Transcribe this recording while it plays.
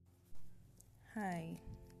Hi,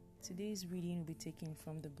 today's reading will be taken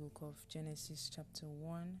from the book of Genesis chapter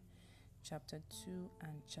 1, chapter 2,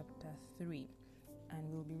 and chapter 3, and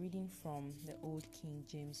we'll be reading from the Old King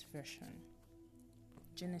James Version.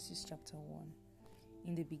 Genesis chapter 1.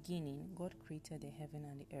 In the beginning, God created the heaven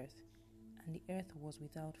and the earth, and the earth was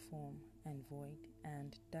without form and void,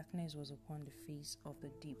 and darkness was upon the face of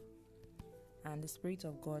the deep. And the Spirit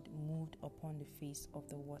of God moved upon the face of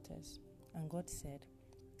the waters. And God said,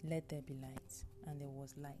 "Let there be light," and there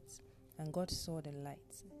was light. And God saw the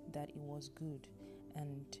light, that it was good,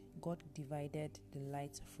 and God divided the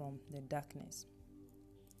light from the darkness.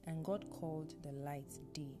 And God called the light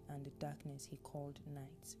day, and the darkness he called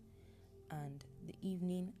night. And the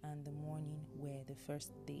evening and the morning were the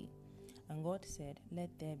first day. And God said,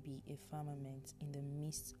 "Let there be a firmament in the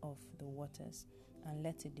midst of the waters, and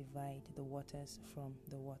let it divide the waters from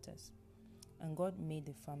the waters." And God made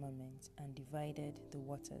the firmament, and divided the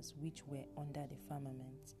waters which were under the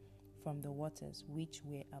firmament from the waters which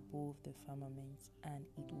were above the firmament, and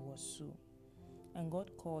it was so. And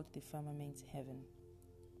God called the firmament heaven.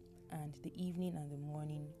 And the evening and the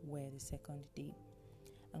morning were the second day.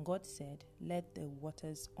 And God said, "Let the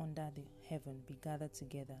waters under the heaven be gathered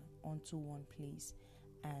together unto one place,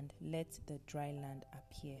 and let the dry land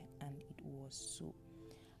appear," and it was so.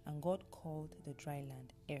 And God called the dry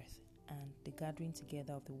land earth, and the gathering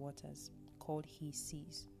together of the waters called he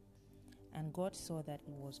seas. And God saw that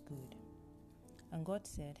it was good. And God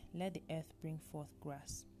said, "Let the earth bring forth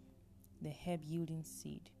grass, the herb yielding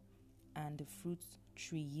seed, and the fruit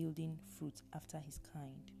tree yielding fruit after his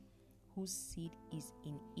kind, whose seed is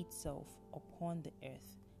in itself upon the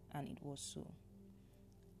earth," and it was so.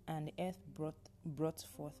 And the earth brought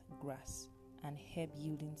forth grass, and herb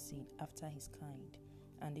yielding seed after his kind,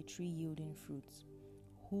 and the tree yielding fruit,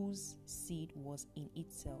 whose seed was in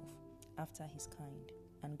itself after his kind.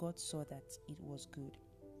 And God saw that it was good.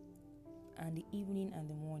 And the evening and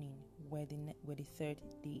the morning were the third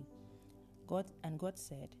day. God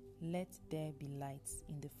said, "Let there be lights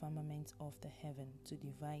in the firmament of the heaven to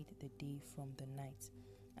divide the day from the night,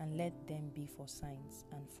 and let them be for signs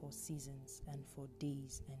and for seasons and for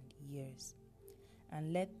days and years.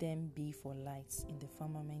 And let them be for lights in the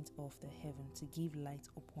firmament of the heaven to give light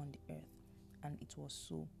upon the earth." And it was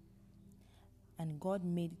so. And God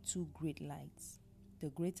made two great lights,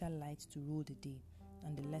 the greater light to rule the day,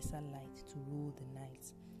 and the lesser light to rule the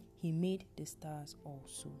night. He made the stars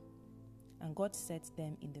also. And God set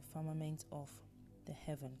them in the firmament of the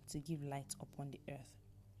heaven to give light upon the earth,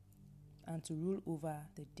 and to rule over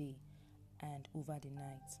the day and over the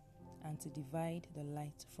night, and to divide the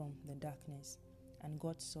light from the darkness. And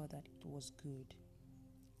God saw that it was good.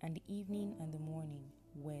 And the evening and the morning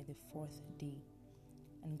were the fourth day.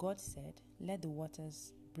 And God said, "Let the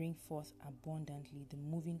waters bring forth abundantly the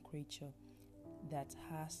moving creature that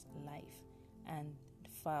has life, and the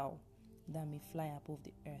fowl that may fly above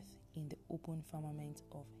the earth in the open firmament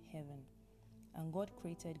of heaven." And God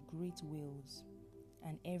created great whales,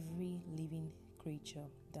 and every living creature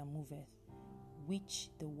that moveth, which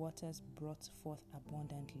the waters brought forth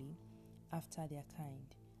abundantly after their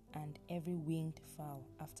kind, and every winged fowl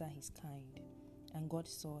after his kind. And God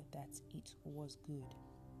saw that it was good.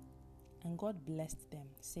 And God blessed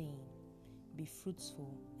them, saying, "Be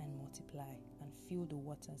fruitful and multiply, and fill the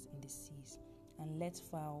waters in the seas, and let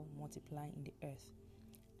fowl multiply in the earth."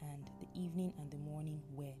 And the evening and the morning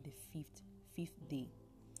were the fifth day.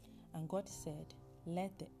 And God said,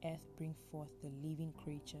 "Let the earth bring forth the living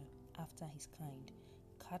creature after his kind,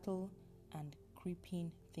 cattle and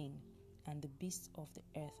creeping thing, and the beasts of the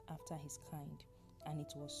earth after his kind." And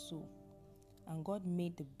it was so. And God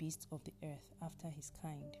made the beasts of the earth after his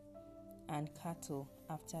kind, and cattle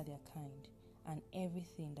after their kind, and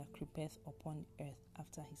everything that creepeth upon the earth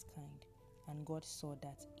after his kind. And God saw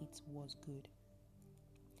that it was good.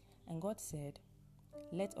 And God said,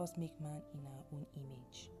 "Let us make man in our own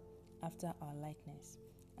image, after our likeness,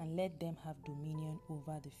 and let them have dominion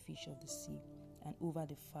over the fish of the sea, and over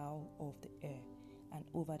the fowl of the air, and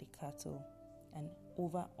over the cattle, and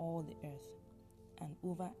over all the earth, and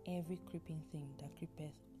over every creeping thing that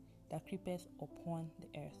creepeth upon the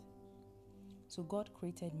earth." So God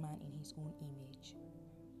created man in his own image.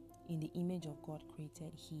 In the image of God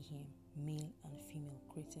created he him, male and female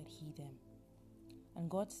created he them. And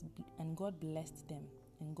God blessed them,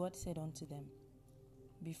 and God said unto them,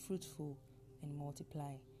 "Be fruitful and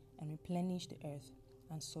multiply, and replenish the earth,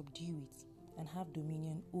 and subdue it, and have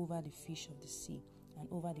dominion over the fish of the sea, and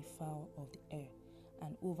over the fowl of the air,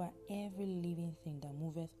 and over every living thing that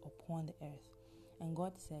moveth upon the earth." And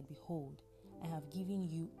God said, "Behold, I have given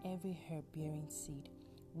you every herb bearing seed,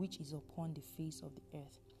 which is upon the face of the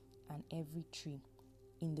earth, and every tree,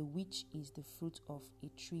 in the which is the fruit of a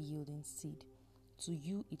tree yielding seed. To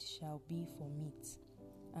you it shall be for meat,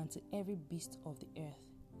 and to every beast of the earth,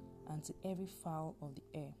 and to every fowl of the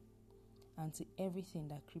air, and to everything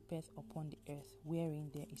that creepeth upon the earth, wherein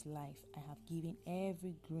there is life, I have given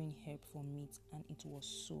every green herb for meat. And it was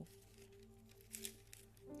so.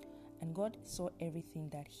 And God saw everything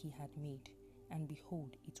that he had made, and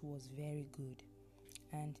behold, it was very good.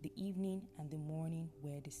 And the evening and the morning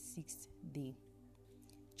were the sixth day.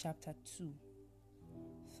 Chapter 2.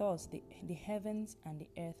 Thus the heavens and the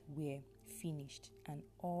earth were finished, and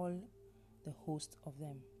all the host of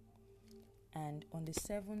them. And on the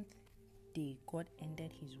seventh day God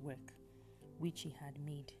ended his work which he had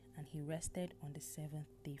made, and he rested on the seventh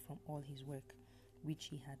day from all his work which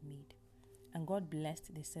he had made. And God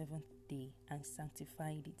blessed the seventh day and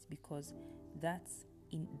sanctified it, because that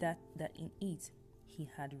in it he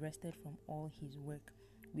had rested from all his work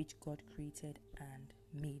which God created and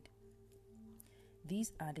made.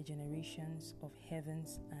 These are the generations of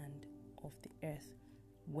heavens and of the earth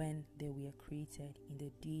when they were created, in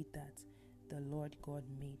the day that the Lord God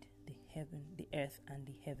made the earth and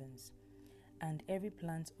the heavens, and every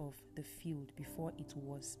plant of the field before it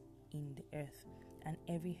was in the earth, and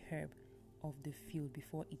every herb of the field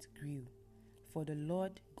before it grew. For the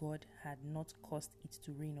Lord God had not caused it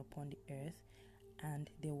to rain upon the earth, and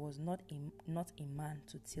there was not a man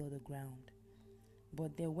to till the ground.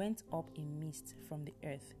 But there went up a mist from the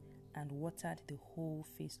earth, and watered the whole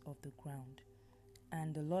face of the ground.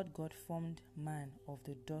 And the Lord God formed man of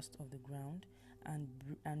the dust of the ground,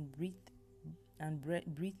 and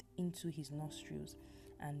breathed into his nostrils,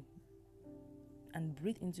 and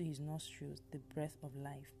breathed into his nostrils the breath of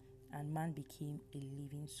life, and man became a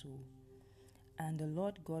living soul. And the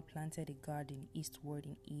Lord God planted a garden eastward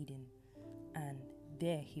in Eden, and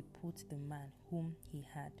there he put the man whom he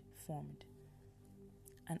had formed.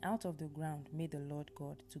 And out of the ground made the Lord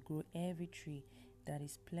God to grow every tree that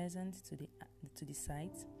is pleasant to the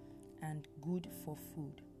sight, and good for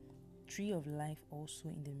food, tree of life also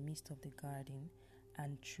in the midst of the garden,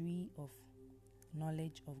 and tree of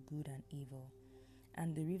knowledge of good and evil.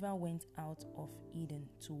 And the river went out of Eden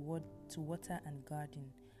to water and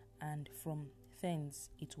garden, and from thence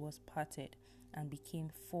it was parted, and became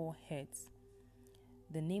 4 heads.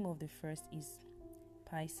 The name of the first is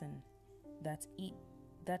Pison,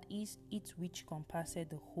 that is it which compasseth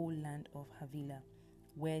the whole land of Havilah,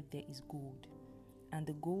 where there is gold, and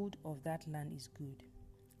the gold of that land is good.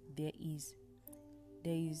 There is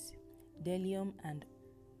bdellium and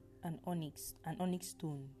an onyx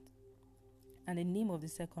stone. And the name of the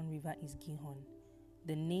second river is Gihon.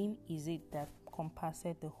 The name is it that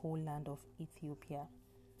compasseth the whole land of Ethiopia.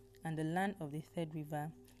 And the land of the third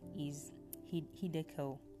river is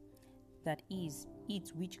Hiddekel, that is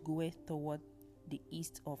it which goeth toward the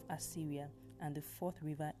east of Assyria. And the fourth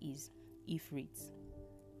river is Euphrates.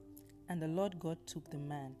 And the Lord God took the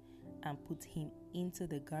man and put him into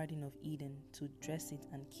the garden of Eden to dress it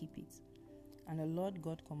and keep it. And the Lord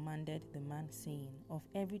God commanded the man, saying, Of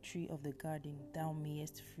every tree of the garden thou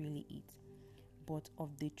mayest freely eat, but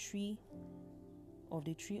of the tree of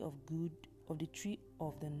the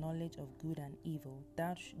knowledge of good and evil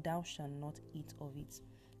thou shalt not eat of it,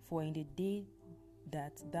 for in the day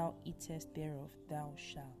that thou eatest thereof thou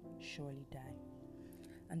shalt surely die.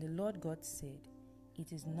 And the Lord God said,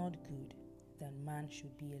 It is not good that man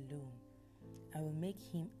should be alone. I will make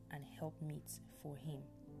him an helpmeet for him.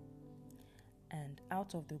 And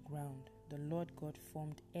out of the ground the Lord God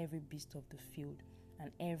formed every beast of the field,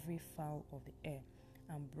 and every fowl of the air,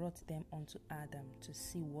 and brought them unto Adam to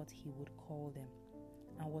see what he would call them.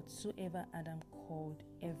 And whatsoever Adam called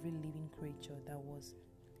every living creature, that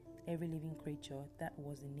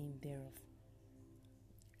was the name thereof.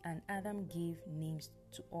 And Adam gave names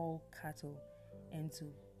to all cattle, and to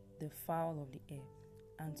the fowl of the air,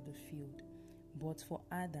 and to the field. But for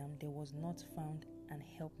Adam there was not found an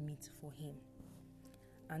helpmeet for him.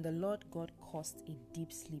 And the Lord God caused a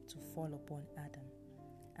deep sleep to fall upon Adam,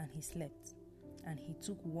 and he slept. And he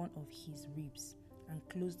took one of his ribs, and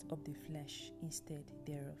closed up the flesh instead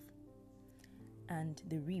thereof. And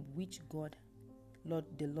the rib which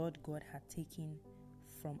the Lord God had taken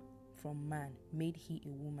from man made he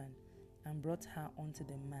a woman, and brought her unto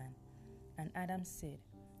the man. And Adam said,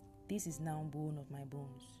 This is now bone of my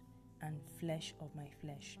bones, and flesh of my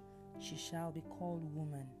flesh. She shall be called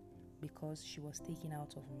woman, because she was taken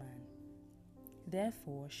out of man.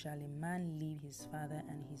 Therefore shall a man leave his father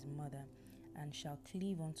and his mother, and shall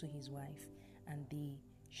cleave unto his wife, and they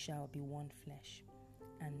shall be one flesh.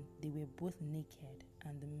 And they were both naked,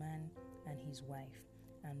 and the man and his wife,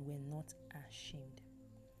 and were not ashamed.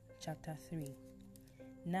 Chapter 3.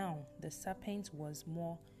 Now the serpent was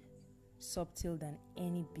more subtle than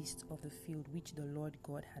any beast of the field which the Lord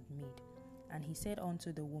God had made. And he said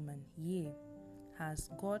unto the woman, Yea,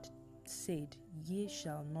 has God said, Ye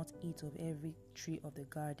shall not eat of every tree of the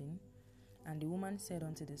garden? And the woman said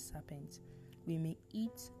unto the serpent, We may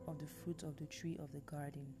eat of the fruit of the tree of the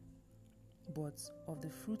garden, but of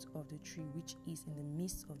the fruit of the tree which is in the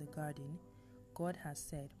midst of the garden, God has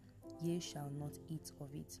said, Ye shall not eat of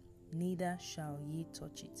it, neither shall ye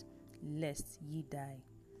touch it, lest ye die.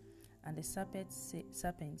 And the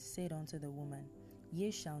serpent said unto the woman, Ye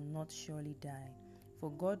shall not surely die, for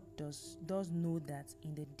God does know that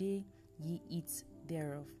in the day ye eat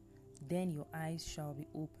thereof, then your eyes shall be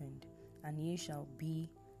opened, and ye shall be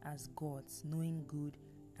as gods, knowing good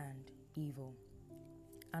and evil.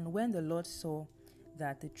 And when the Lord saw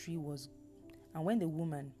that the tree was, and when the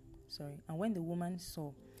woman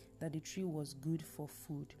saw that the tree was good for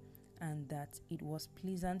food, and that it was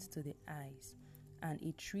pleasant to the eyes, and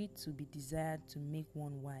a tree to be desired to make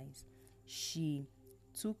one wise, she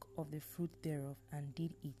took of the fruit thereof and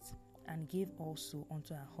did eat, and gave also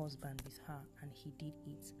unto her husband with her, and he did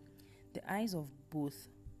eat. The eyes of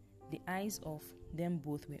them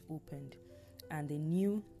both were opened, and they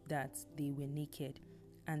knew that they were naked,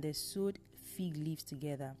 and they sewed fig leaves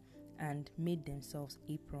together, and made themselves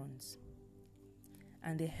aprons.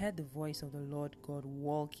 And they heard the voice of the Lord God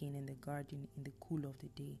walking in the garden in the cool of the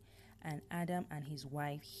day. And Adam and his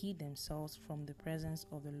wife hid themselves from the presence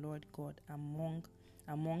of the Lord God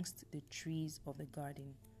amongst the trees of the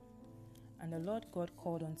garden. And the Lord God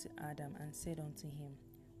called unto Adam and said unto him,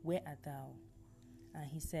 Where art thou? And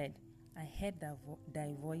he said, I heard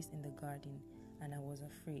thy voice in the garden, and I was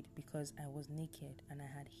afraid, because I was naked, and I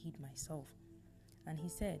had hid myself. And he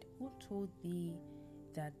said, Who told thee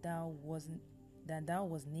that thou wast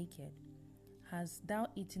naked? Hast thou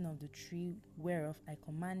eaten of the tree whereof I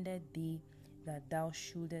commanded thee that thou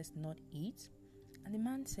shouldest not eat? And the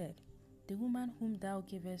man said, The woman whom thou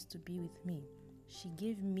gavest to be with me, she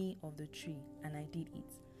gave me of the tree, and I did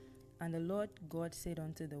eat. And the Lord God said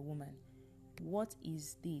unto the woman, What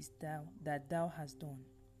is this that thou hast done?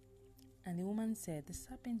 And the woman said, The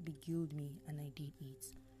serpent beguiled me, and I did eat.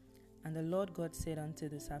 And the Lord God said unto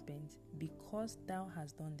the serpent, Because thou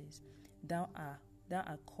hast done this, thou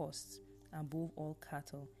art cursed above all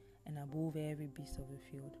cattle, and above every beast of the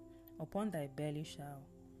field. Upon thy belly shalt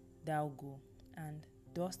thou go, and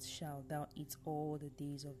dust shalt thou eat all the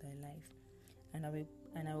days of thy life. And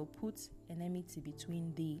I will put enmity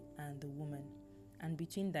between thee and the woman, and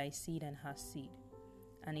between thy seed and her seed.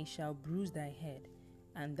 And it shall bruise thy head,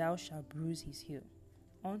 and thou shalt bruise his heel.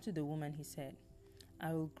 Unto the woman he said,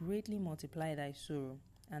 I will greatly multiply thy sorrow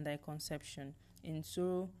and thy conception. In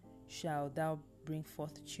sorrow shalt thou bring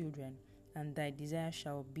forth children, and thy desire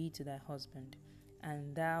shall be to thy husband,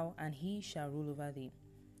 and he shall rule over thee.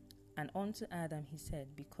 And unto Adam he said,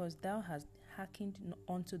 Because thou hast hearkened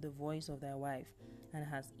unto the voice of thy wife, and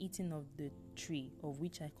hast eaten of the tree of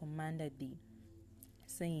which I commanded thee,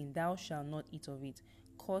 saying, Thou shalt not eat of it,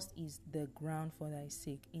 cursed is the ground for thy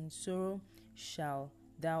sake. In sorrow shalt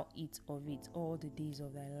thou eat of it all the days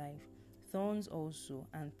of thy life. Thorns also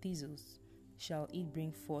and thistles shall it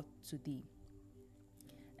bring forth to thee.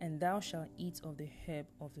 And thou shalt eat of the herb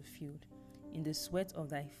of the field. In the sweat of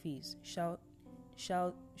thy face shalt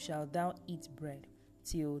thou eat bread,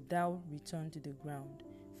 till thou return to the ground.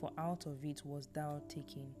 For out of it wast thou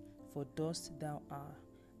taken, for dust thou art,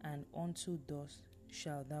 and unto dust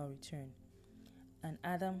shalt thou return. And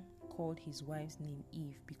Adam called his wife's name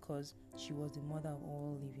Eve, because she was the mother of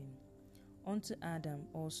all living. Unto Adam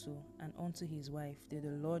also and unto his wife did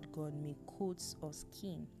the Lord God make coats of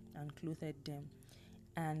skin, and clothed them.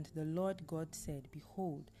 And the Lord God said,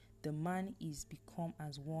 Behold, the man is become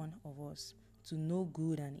as one of us, to know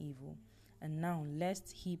good and evil. And now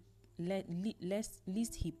lest he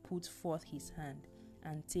put forth his hand,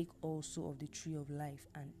 and take also of the tree of life,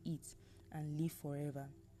 and eat, and live forever.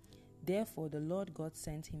 Therefore the Lord God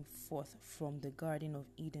sent him forth from the Garden of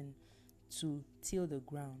Eden to till the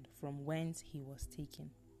ground, from whence he was taken.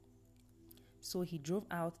 So he drove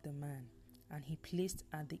out the man, and he placed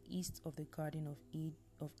at the east of the Garden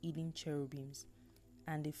of Eden cherubims,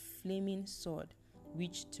 and a flaming sword,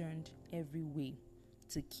 which turned every way,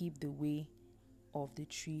 to keep the way of the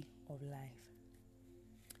tree of life.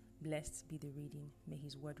 Blessed be the reading. May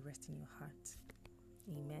his word rest in your heart.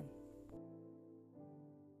 Amen.